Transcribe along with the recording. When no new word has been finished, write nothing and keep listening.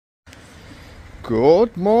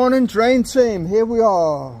Good morning, drain team. Here we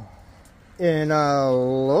are in a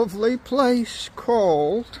lovely place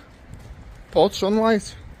called Port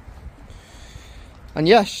Sunlight, and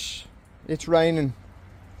yes, it's raining.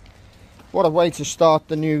 What a way to start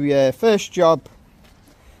the new year. First job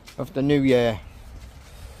of the new year.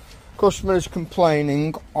 Customer is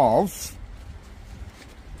complaining of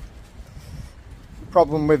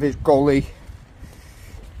problem with his gully.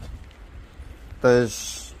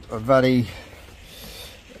 There's a very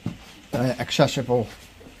accessible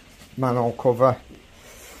manhole cover.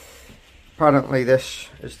 Apparently this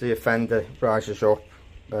is the offender, rises up,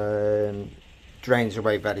 drains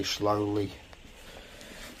away very slowly.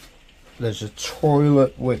 There's a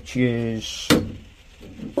toilet which is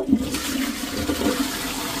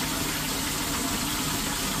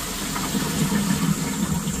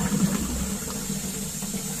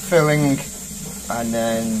filling and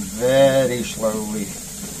then very slowly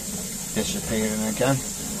disappearing again.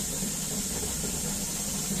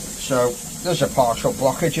 So there's a partial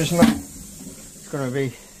blockage, isn't it? It's going to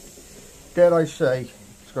be, dare I say,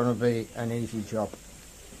 it's going to be an easy job.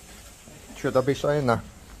 Should I be saying that?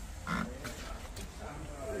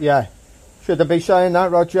 Yeah. Should I be saying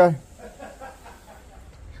that, Roger?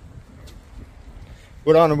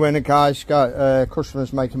 We're on a winner, guys. Got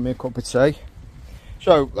customers making me a cup of tea.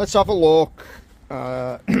 So let's have a look.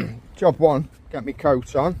 Job one, get my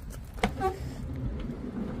coat on.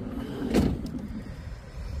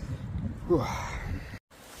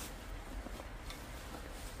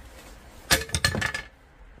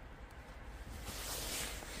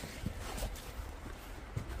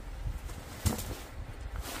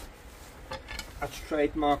 That's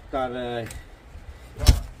trademarked that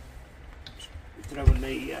throwing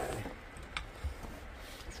the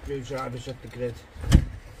screwdrivers at the grid.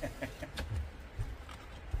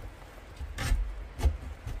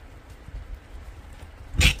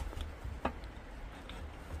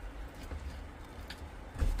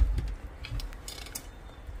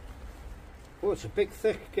 Oh, it's a big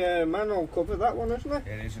thick manhole cover, that one, isn't it?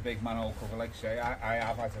 It is a big manhole cover, like I say. I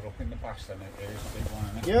have had it up in the past and it is a big one,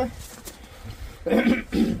 isn't it? Yeah.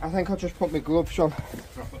 I think I'll just put my gloves on.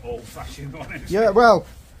 Proper old fashioned one, isn't yeah, it? well,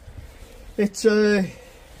 it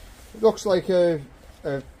looks like a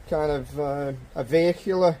kind of a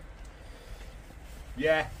vehicular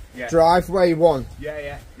driveway one.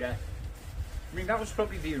 Yeah. I mean, that was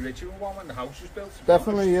probably the original one when the house was built.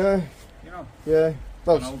 Definitely, yeah. You know? Yeah.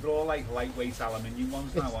 Well, I know they're all like lightweight aluminium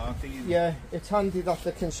ones now, aren't they? Yeah, it's handy that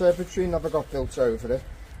the conservatory never got built over it.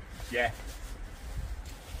 Yeah.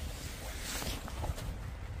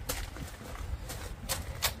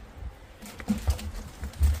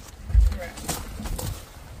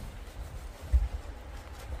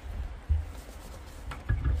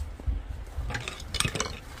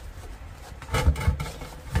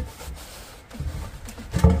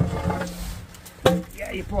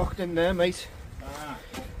 Yeah, you're blocked in there, mate.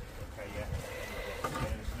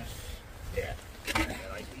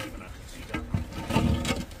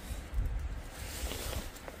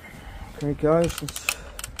 Okay guys, let's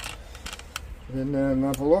get in there and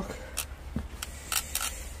have a look.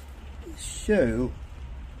 So,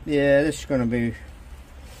 yeah, this is going to be,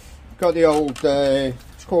 got the old,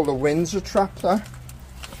 it's called a Windsor trap there.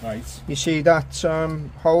 Right. You see that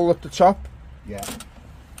hole at the top? Yeah.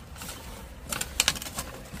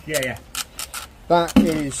 Yeah. That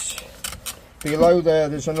is, below there,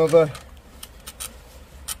 there's another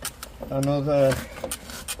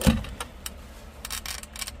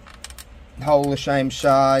hole the same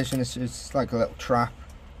size, and it's like a little trap.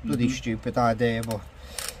 Bloody stupid idea, but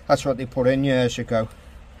that's what they put in years ago.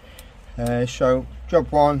 So job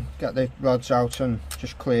one, get the rods out and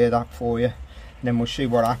just clear that for you, and then we'll see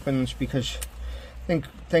what happens, because I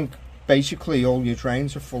think basically all your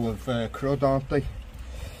drains are full of crud, aren't they?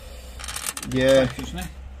 Yeah. Isn't it?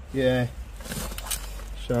 Yeah.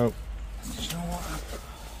 So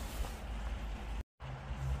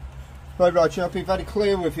right, Roger, I'll be very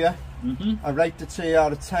clear with you. I rate the tea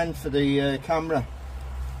out of 10 for the camera.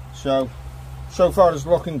 So far it's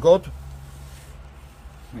looking good.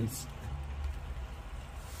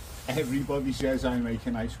 Everybody says I make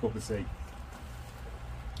a nice cup of tea,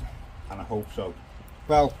 and I hope so.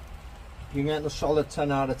 Well, you get a solid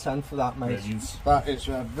 10 out of 10 for that, mate. Brilliant. That is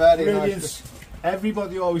a very Brilliant. nice.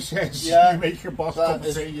 Everybody always says you make a boss cup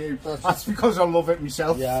of tea. That's because I love it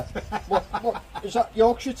myself. Yeah. what is that?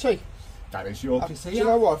 Yorkshire tea? That is Yorkshire tea. Do you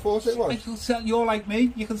know what I thought it was? You're like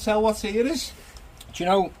me. You can tell what tea it is. Do you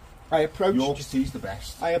know, I approached Yorkshire tea's the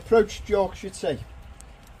best. I approached Yorkshire tea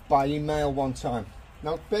by email one time.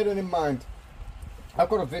 Now, bearing in mind, I've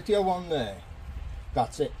got a video on there.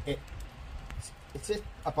 That's it. it's at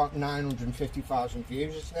about 950,000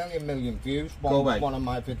 views. It's nearly 1 million views. One of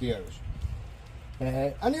my videos.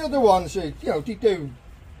 And the other ones, you know, they do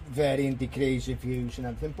varying degrees of views and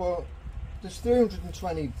everything. But there's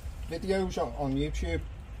 320 videos on YouTube,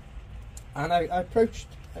 and I approached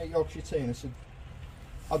Yorkshire tea and I said,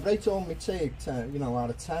 I'd rate all my tea 10, you know, out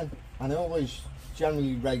of 10, and I always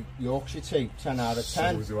generally rate Yorkshire tea 10 out of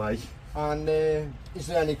 10. So do I. And is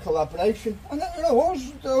there any collaboration? And you know, all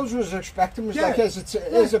I was expecting was like,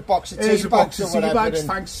 here's a box of tea bags or whatever.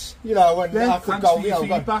 Thanks. You know, and I could go, you know,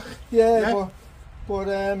 feedback. But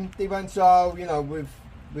they went, oh, you know,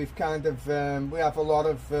 we've kind of we have a lot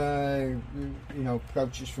of you know,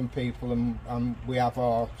 approaches from people, and we have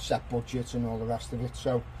our set budget and all the rest of it.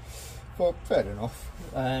 So, but fair enough.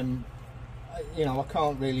 You know, I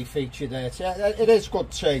can't really feature their tea. It is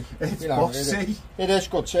good tea. It's you know, it is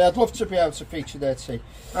good tea. I'd love to be able to feature their tea.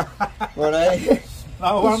 But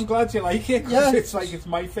no, I'm glad you like it, because it's like, it's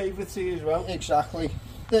my favourite tea as well. Exactly.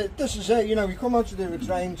 This is it, you know, you come out to do a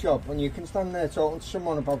drain job and you can stand there talking to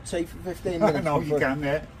someone about tea for 15 minutes. I know you can,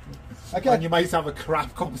 yeah. Okay. And you might have a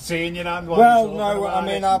crap cup of tea in your hand. Well, no, I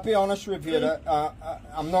mean, I'll be honest with you,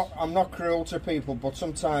 I'm not cruel to people, but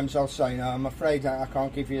sometimes I'll say, no, I'm afraid I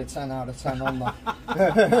can't give you a 10 out of 10 on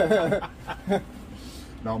that.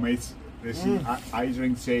 No, mate, listen, I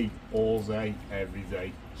drink tea all day, every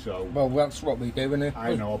day, so... Well, that's what we do, innit?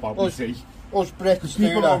 I know about my tea. Us Brits do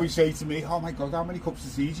people that. always say to me, oh my God, how many cups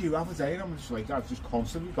of tea do you have a day? And I'm just like, I've just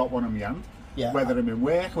constantly got one in my hand. Yeah. Whether I'm in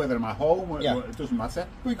work, whether I'm at home, it doesn't matter.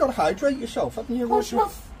 Well, you've got to hydrate yourself, haven't you? Of course you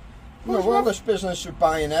have. You know, all this business of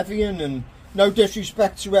buying Evian, and no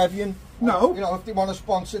disrespect to Evian. No. You know, if they want to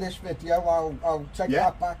sponsor this video, I'll take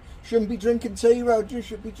that back. Shouldn't be drinking tea, Roger.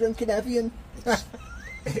 Should be drinking Evian.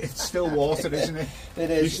 It's still water, isn't it?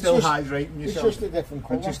 It is. You're still hydrating yourself. It's just a different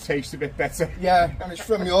colour. It just tastes a bit better. Yeah, and it's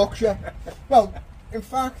from Yorkshire. Well, in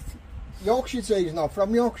fact, Yorkshire tea is not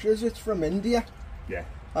from Yorkshire, is it? It's from India. Yeah.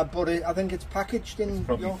 But I think it's packaged in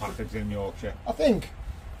probably Yorkshire. Packaged in Yorkshire. I think.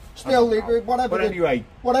 Still, whatever. But anyway,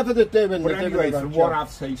 whatever they're doing. But anyway, from what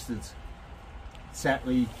I've tasted,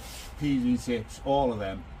 Tetley, PV Tips, all of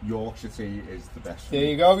them, Yorkshire tea is the best. There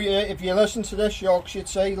you go. Yeah, if you listen to this, Yorkshire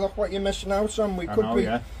tea, look what you're missing out on. We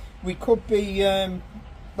could be.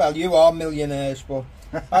 Well, you are millionaires, but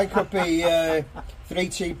I could be 3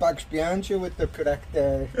 tea bags behind you with the correct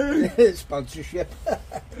sponsorship.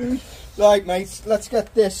 Right, mate, let's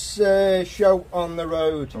get this show on the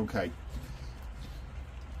road. Okay.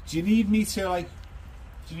 Do you need me to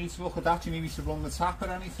look at that? Do you need me to run the tap or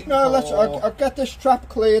anything? No, I'll get this trap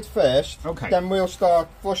cleared first. Okay. Then we'll start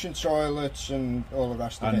flushing toilets and all the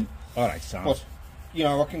rest of it. Alright, Sam. But, you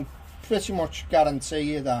know, I can pretty much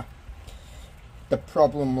guarantee you that the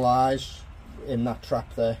problem lies in that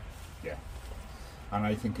trap there. Yeah. And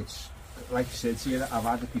I think it's, like I said to you, I've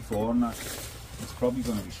had it before, and it's probably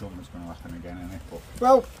going to be something that's going to happen again, isn't it? But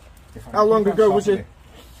well, how long ago was it?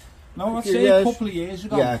 No, I'd say a couple of years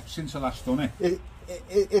ago, since I last done it.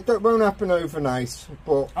 It won't happen overnight,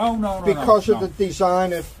 but because of the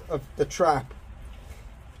design of the trap.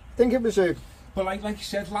 I think it was a... But like you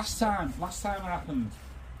said, last time it happened,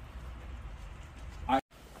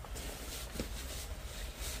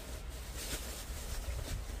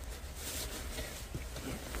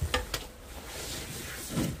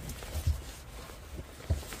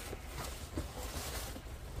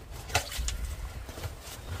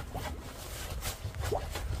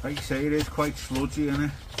 like you say, it is quite sludgy, isn't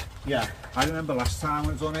it? Yeah. I remember last time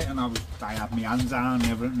I done it, and I had my hands on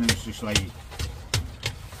and everything, and it was just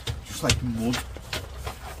like mud.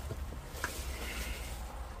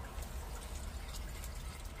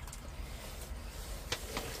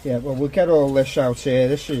 Yeah, well, we'll get all this out here.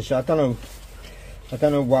 This is, I don't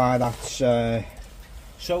know why that's... So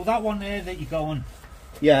that one there that you're going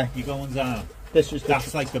down,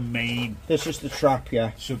 that's like the main... This is the trap,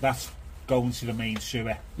 yeah. So that's going to the main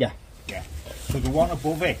sewer? Yeah. Yeah. So the one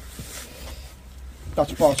above it?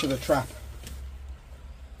 That's part of the trap.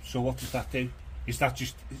 So what does that do? Is that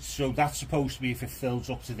just... So that's supposed to be, if it fills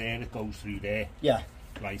up to there, it goes through there? Yeah.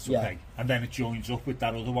 Right, okay. Yeah. And then it joins up with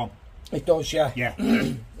that other one? It does, yeah. Yeah.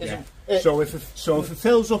 Yeah. So if it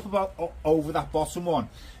fills up over that bottom one,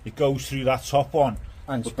 it goes through that top one,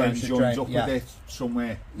 and but then joins up with it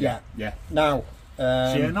somewhere. Yeah. Yeah. Now,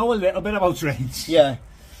 so you know a little bit about drains. Yeah.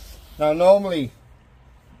 Now normally,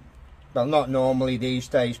 well, not normally these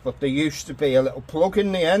days, but there used to be a little plug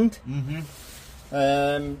in the end,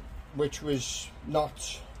 which was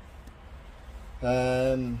not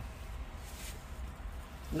to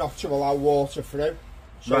allow water through.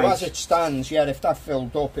 So as it stands, yeah, if that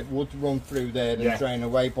filled up, it would run through there and drain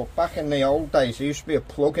away. But back in the old days, there used to be a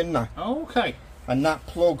plug in there. Oh, okay. And that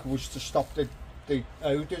plug was to stop the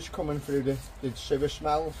odours coming through the sewer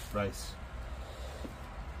smells. Right.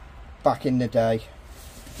 Back in the day.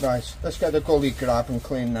 Right, let's get a gully grab and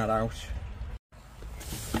clean that out.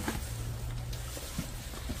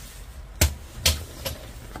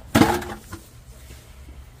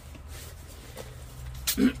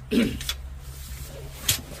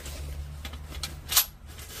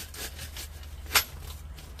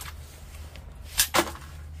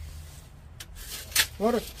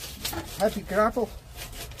 What a heavy gravel.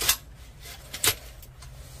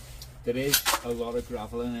 There is a lot of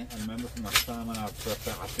gravel in it. I remember from last time when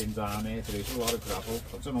I've been down here, there is a lot of gravel.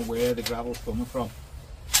 I don't know where the gravel's coming from.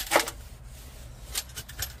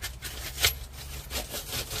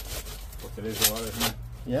 But there is a lot, isn't it?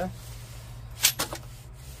 Yeah.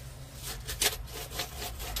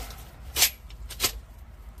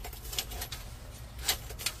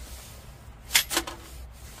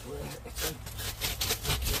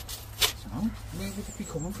 Where would it be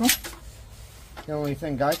coming from? The only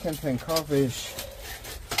thing I can think of is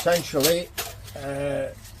potentially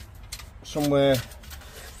somewhere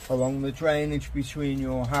along the drainage between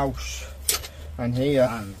your house and here.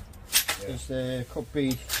 And, yeah. There could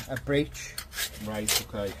be a breach. Right,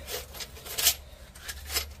 okay.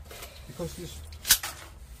 Because there's...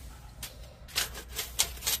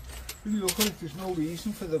 When you look at it, there's no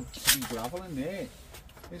reason for the to be gravel in there,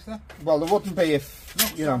 is there? Well, there wouldn't be if, no,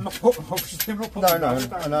 you know... I'm not putting, obviously, I'm not putting No,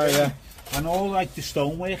 I know, yeah. And all like the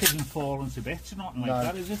stonework isn't falling to bits or nothing like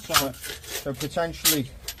that, is it? So potentially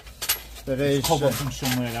there is coming from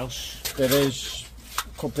somewhere else. There is,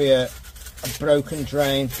 could be a broken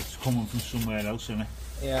drain. It's coming from somewhere else, isn't it?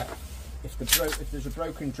 Yeah. If there's a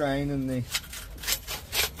broken drain and the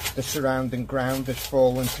surrounding ground is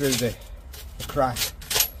falling through the crack.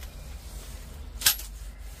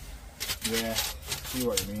 Yeah. See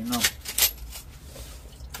what you mean now.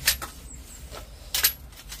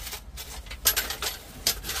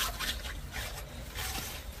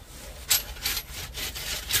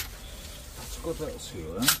 Good little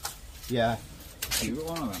tool, then. Yeah. Cute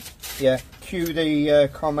one of them. Yeah. Cue the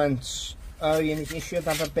comments. Oh, you should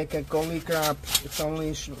have a bigger gully grab. It's only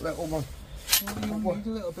a little one. Well, you need a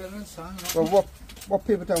little bit of the time. Well, what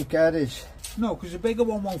people don't get is. No, because a bigger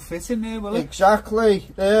one won't fit in there, will it? Exactly.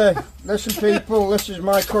 There. Listen, people. This is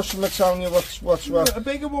my customer telling you what's what. A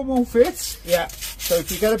bigger one won't fit. Yeah. So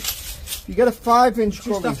if you get a 5-inch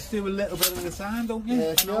gully, you just have to do a little bit at a time, don't you?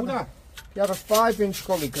 Yeah, I know that. If you have a 5-inch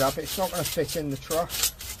gully grab, it's not going to fit in the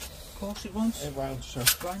trough. Of course it won't. It won't, so.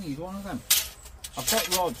 I need one of them. I've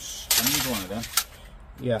got rods. I need one of them.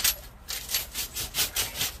 Yeah.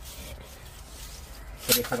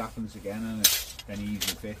 But if it happens again and it's an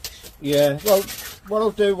easy fix. Yeah. Well, what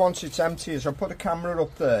I'll do once it's empty is I'll put a camera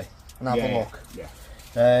up there and have a look.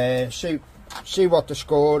 Yeah. See what the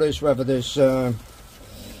score is. Whether there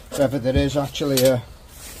is actually a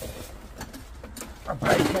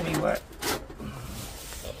break anywhere.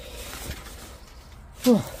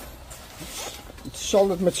 It's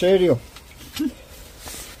solid material.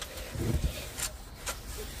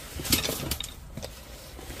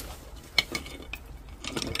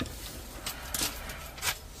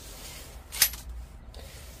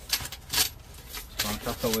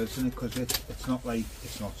 Contact though, isn't it? Because it's not like,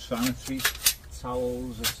 it's not sanitary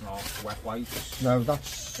towels, it's not wet wipes. No,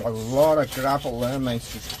 that's a lot of gravel there, mate.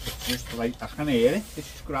 It's just like, I can hear it.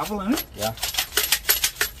 It's just gravel, isn't it? Yeah.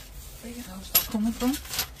 Where the hell's that coming from?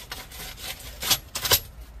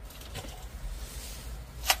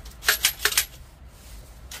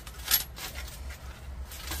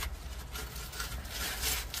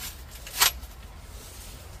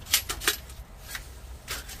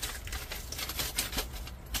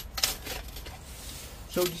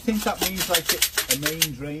 So do you think that means like a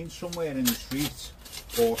main drain somewhere in the street,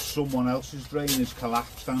 or someone else's drain has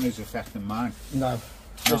collapsed and is affecting mine? No.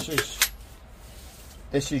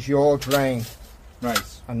 This is your drain. Right.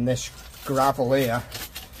 And this gravel here.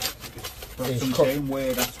 That's I'm saying where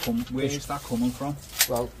is that coming from?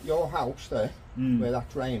 Well, your house there, where that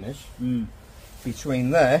drain is, between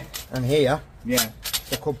there and here, yeah,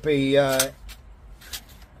 there could be a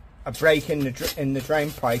break in the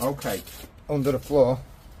drain pipe. Okay. Under the floor.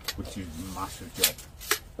 Which is a massive job.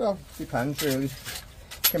 Well, depends really.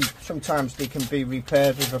 Sometimes they can be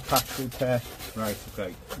repaired with a patch repair. Right,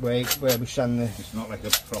 okay. Where we send the... It's not like a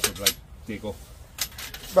proper like dig up.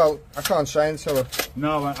 Well, I can't say until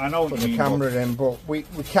no, I know what put you mean, the camera in, but we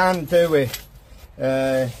can do it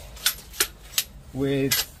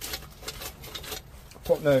with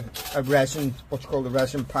putting a resin, what's called a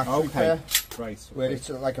resin patch repair. Right. Where it's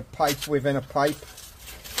like a pipe within a pipe.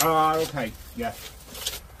 Ah, okay, yeah.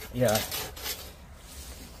 Yeah.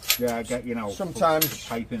 Yeah, I get, you know, sometimes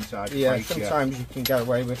pipe inside the yeah, pipe, sometimes you can get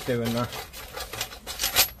away with doing that.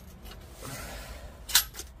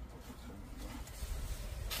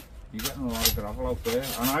 You're getting a lot of gravel out there.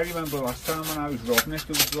 And I remember last time when I was rodding it, there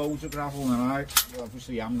was loads of gravel, and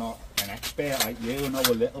obviously I'm not an expert like you, I know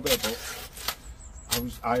a little bit, but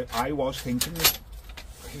I was thinking,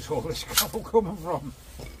 where's all this gravel coming from?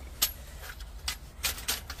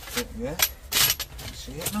 But yeah, I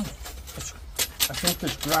see it now. I think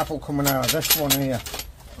there's gravel coming out of this one here.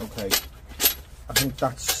 Okay. I think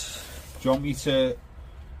that's... Do you want me to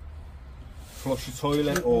flush the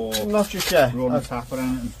toilet or not just yet. run a tap or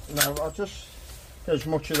anything? No, I'll just get as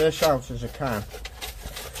much of this out as I can.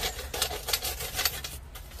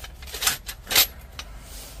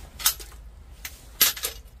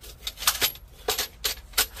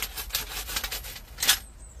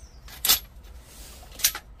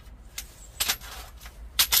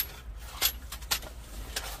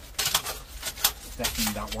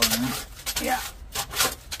 Definitely that one, isn't it? Yeah.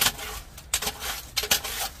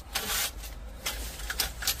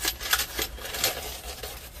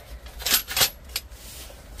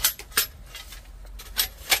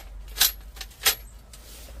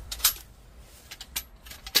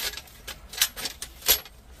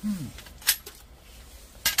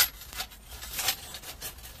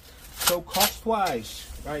 So cost-wise,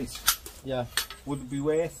 right? Yeah. Would it be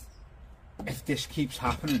worth, if this keeps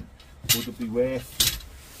happening, would it be worth,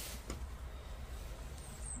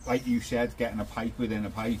 like you said, getting a pipe within a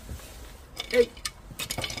pipe? Hey.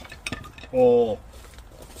 Or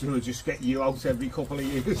do I just get you out every couple of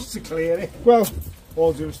years to clear it? Well,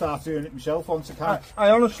 Or do I start doing it myself once I can? I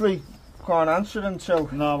honestly can't answer until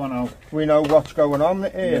No, I know. we know what's going on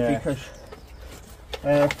here, because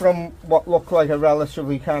from what looked like a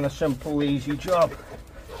relatively kind of simple, easy job.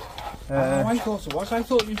 I thought it was. I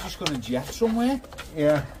thought you were just going to jet somewhere.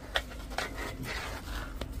 Yeah.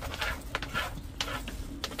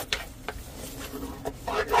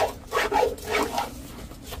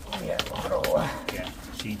 Yeah.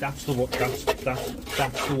 See, that's the one.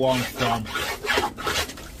 That's the one from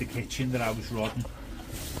the kitchen that I was rodding.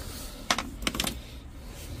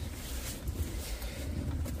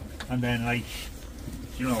 And then, like,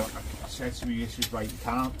 you know, I said to me, this is right.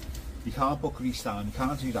 You can't put grease down. You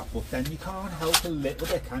can't do that. But then you can't help a little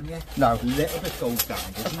bit, can you? No. A little bit goes down,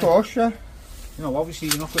 doesn't it? Of course, yeah. You know, obviously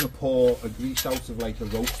you're not going to pour a grease out of like a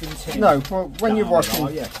roasting tin. No, but when you're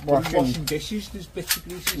washing dishes, there's bits of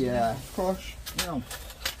grease. Yeah, of course. You know,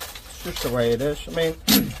 it's just the way it is. I mean,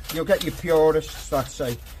 you'll get your purists that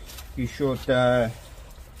say you should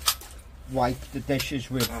wipe the dishes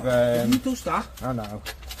with. Who does that? I know.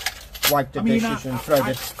 Wipe the dishes and throw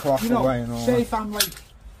the cloth away and all say that. If I'm like,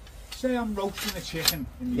 say I'm roasting a chicken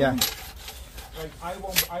in the oven, like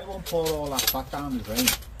I won't pour all that fat down the drain.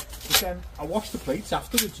 But then I wash the plates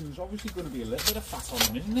afterwards, and there's obviously going to be a little bit of fat on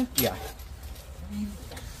them, isn't there? Yeah. I mean,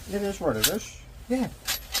 it is what it is. Yeah.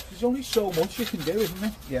 There's only so much you can do, isn't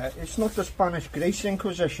there? Yeah, it's not the Spanish grease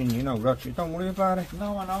inquisition, you know, Roger. Don't worry about it.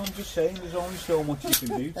 No, I know. I'm just saying there's only so much you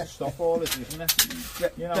can do to stop all this, isn't there? Yeah,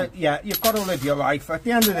 you know. Yeah, you've got to live your life. At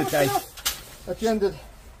the end of the day, at the end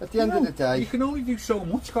of the day, you can only do so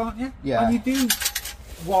much, can't you? Yeah. And you do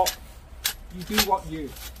what you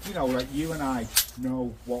know, like you and I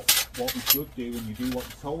know what we should do, and you do what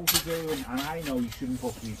you're told to do, and I know you shouldn't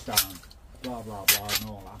put these down, blah blah blah, and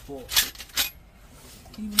all that. But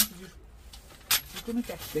even if you're going to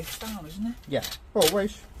get this down, isn't it? Yeah,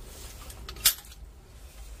 always.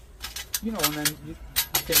 You know, and then you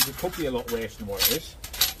think it could be a lot worse than what it is.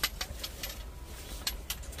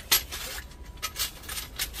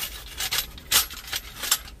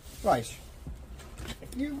 Right.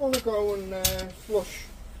 If you want to go and flush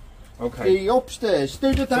the upstairs,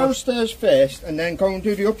 do the downstairs first, and then go and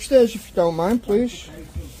do the upstairs if you don't mind, please.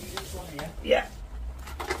 Yeah.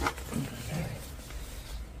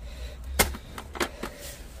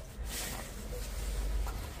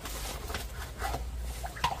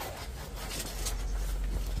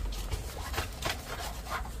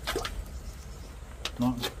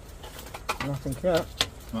 Nothing yet.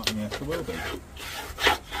 Nothing yet. There will be.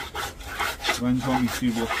 When's on me to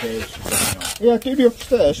do the upstairs? Yeah, do the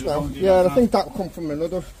upstairs now. Yeah, I think that'll come from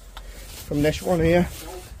this one here.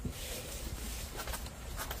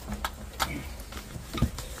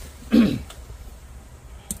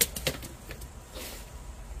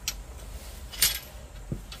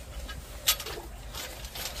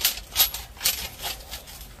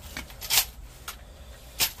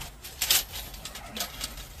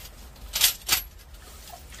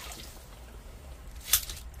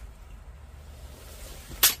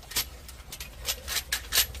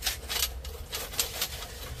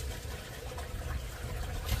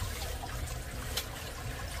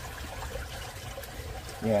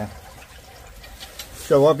 Yeah.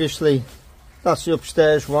 So obviously that's the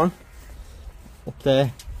upstairs one up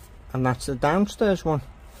there, and that's the downstairs one.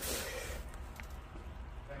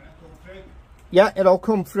 Yeah, it'll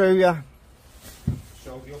come through, yeah.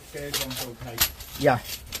 So the upstairs one's okay? Yeah.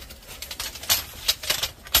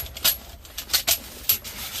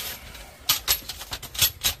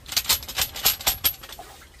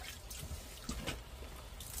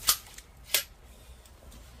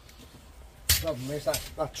 Problem is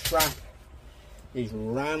that trap is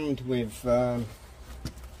rammed with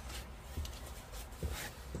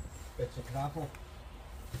bits of gravel.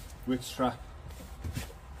 Which trap?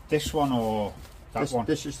 This one or that one?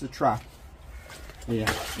 This is the trap.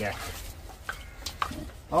 Yeah. Yeah.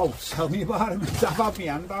 Oh, tell me about it. I've had my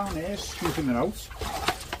hand down here scooping it out.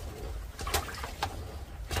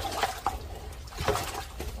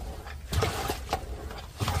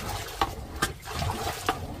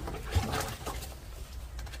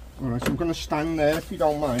 Alright, so I'm going to stand there if you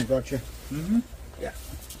don't mind, Roger. Mm-hmm. Yeah.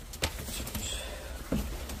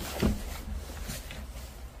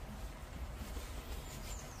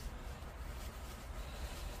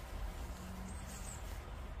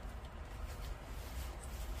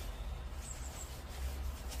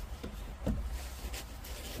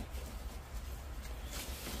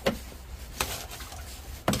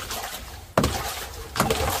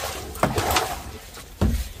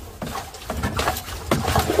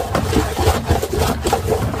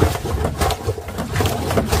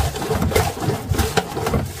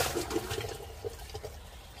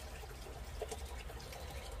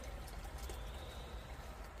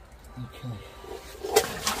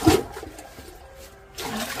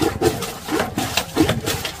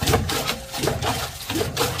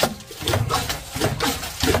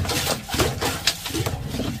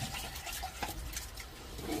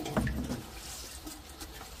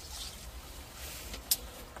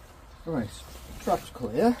 Right, trap's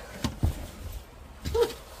clear.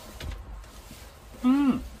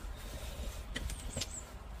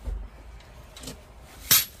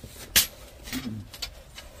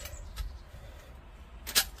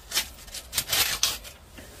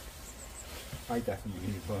 I definitely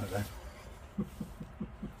need one of them.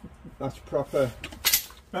 That's proper.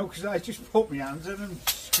 No, because I just put my hands in and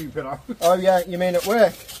scoop it out. Oh yeah, you mean at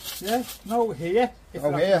work? Yeah, no, here. If Oh,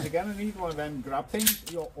 it here. happens again, I need one of them grab things,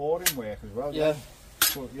 or in work as well. Yeah.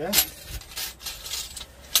 But yeah,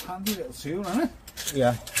 handy little tool, isn't it?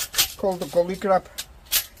 Yeah. Called the gully grab.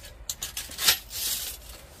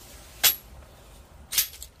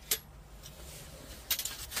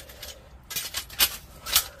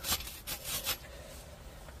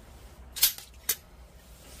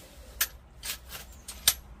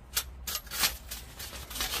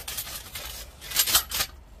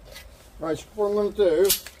 Right, so what I'm going to do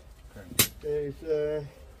is,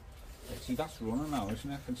 See, that's running now,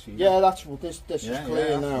 isn't it? I can see yeah, that. that's what this is clear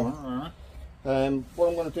that's now. running, right. What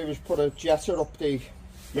I'm going to do is put a jetter up the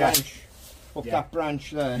branch, up that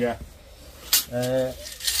branch there. Yeah.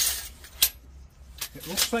 It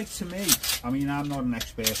looks like to me, I mean, I'm not an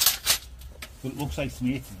expert, but it looks like to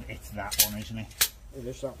me it's that one, isn't it? It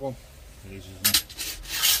is that one. It is, isn't it?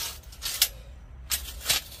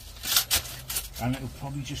 And it'll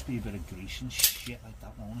probably just be a bit of grease and shit like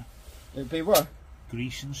that, won't it? It'll be what?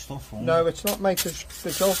 Grease and stuff, won't No, it? it's not, mate.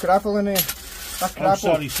 There's all gravel in here. That gravel. Oh,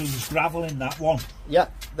 sorry, so there's gravel in that one. Yeah,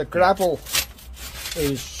 the gravel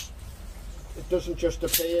is... It doesn't just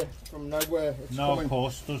appear from nowhere. It's no, coming, of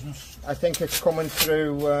course it doesn't. I think it's coming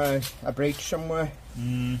through a breach somewhere.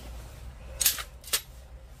 Mm.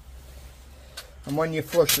 And when you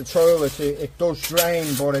flush the toilet, it does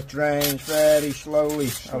drain, but it drains very slowly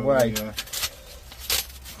away. Yeah.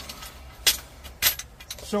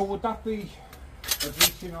 So would that be a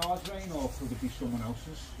bleaching ours drain, or could it be someone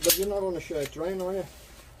else's? But you're not on a shared drain, are you?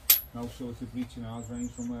 No, so it's a bleaching ours drain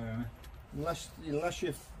somewhere, isn't it? Unless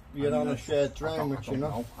you're on a shared drain, which you're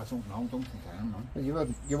not. I don't know. Don't think I am,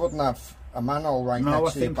 man. You wouldn't have a manhole right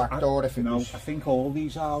next to your back door if it was. I think all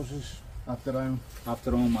these houses Have their own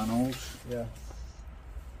manholes. Yeah.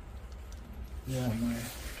 Yeah. Somewhere.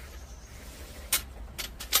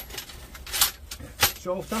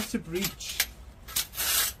 So if that's a breach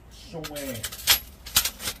somewhere,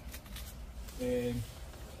 it's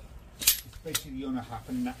basically going to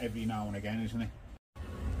happen every now and again, isn't it?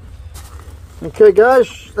 Okay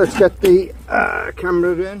guys, let's get the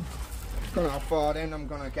camera in. I don't know how far in I'm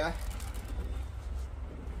going to get.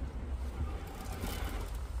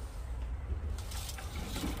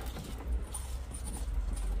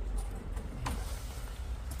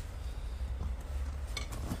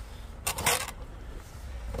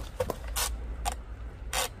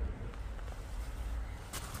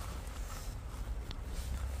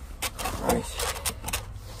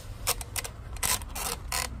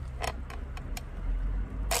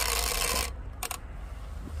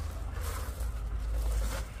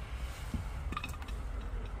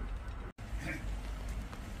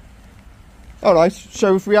 Alright,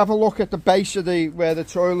 so if we have a look at the base of where the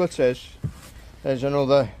toilet is, there's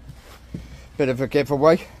another bit of a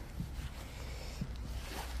giveaway. Do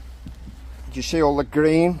you see all the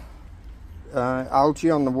green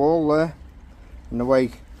algae on the wall there? And the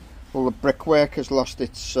way all the brickwork has lost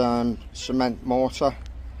its cement mortar.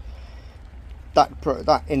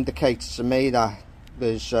 That indicates to me that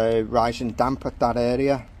there's rising damp at that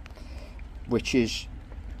area, which is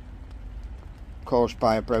caused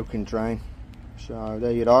by a broken drain. So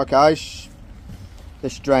there you are, guys.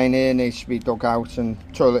 This drain here needs to be dug out, and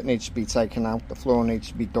toilet needs to be taken out, the floor needs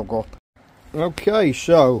to be dug up. Okay,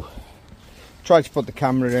 so tried to put the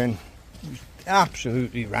camera in,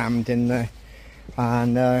 absolutely rammed in there,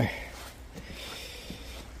 and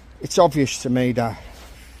it's obvious to me that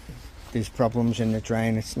there's problems in the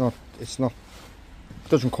drain. It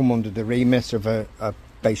doesn't come under the remit of a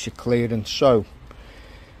basic clearance. So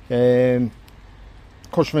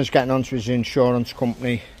customer's getting onto his insurance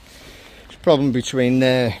company. There's a problem between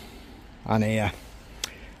there and here,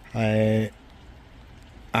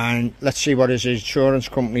 and let's see what his insurance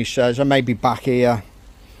company says. I may be back here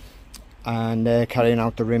and carrying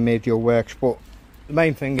out the remedial works, but the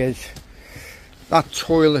main thing is that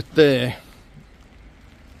toilet there,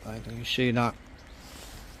 you see that,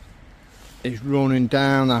 is running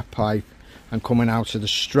down that pipe and coming out of the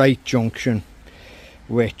straight junction,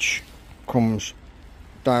 which comes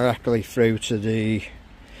directly through to the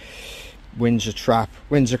Windsor trap.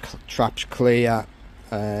 Windsor trap's clear.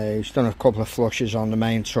 He's done a couple of flushes on the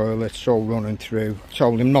main toilet, it's all running through.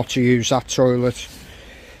 Told him not to use that toilet,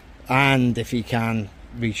 and if he can,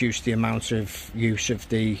 reduce the amount of use of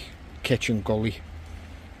the kitchen gully,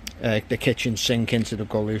 the kitchen sink into the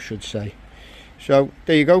gully, I should say. So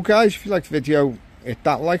there you go, guys. If you liked the video, hit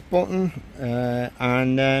that like button,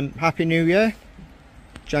 and Happy New Year,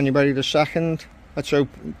 January the 2nd. Let's hope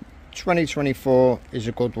 2024 is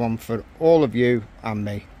a good one for all of you and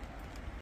me.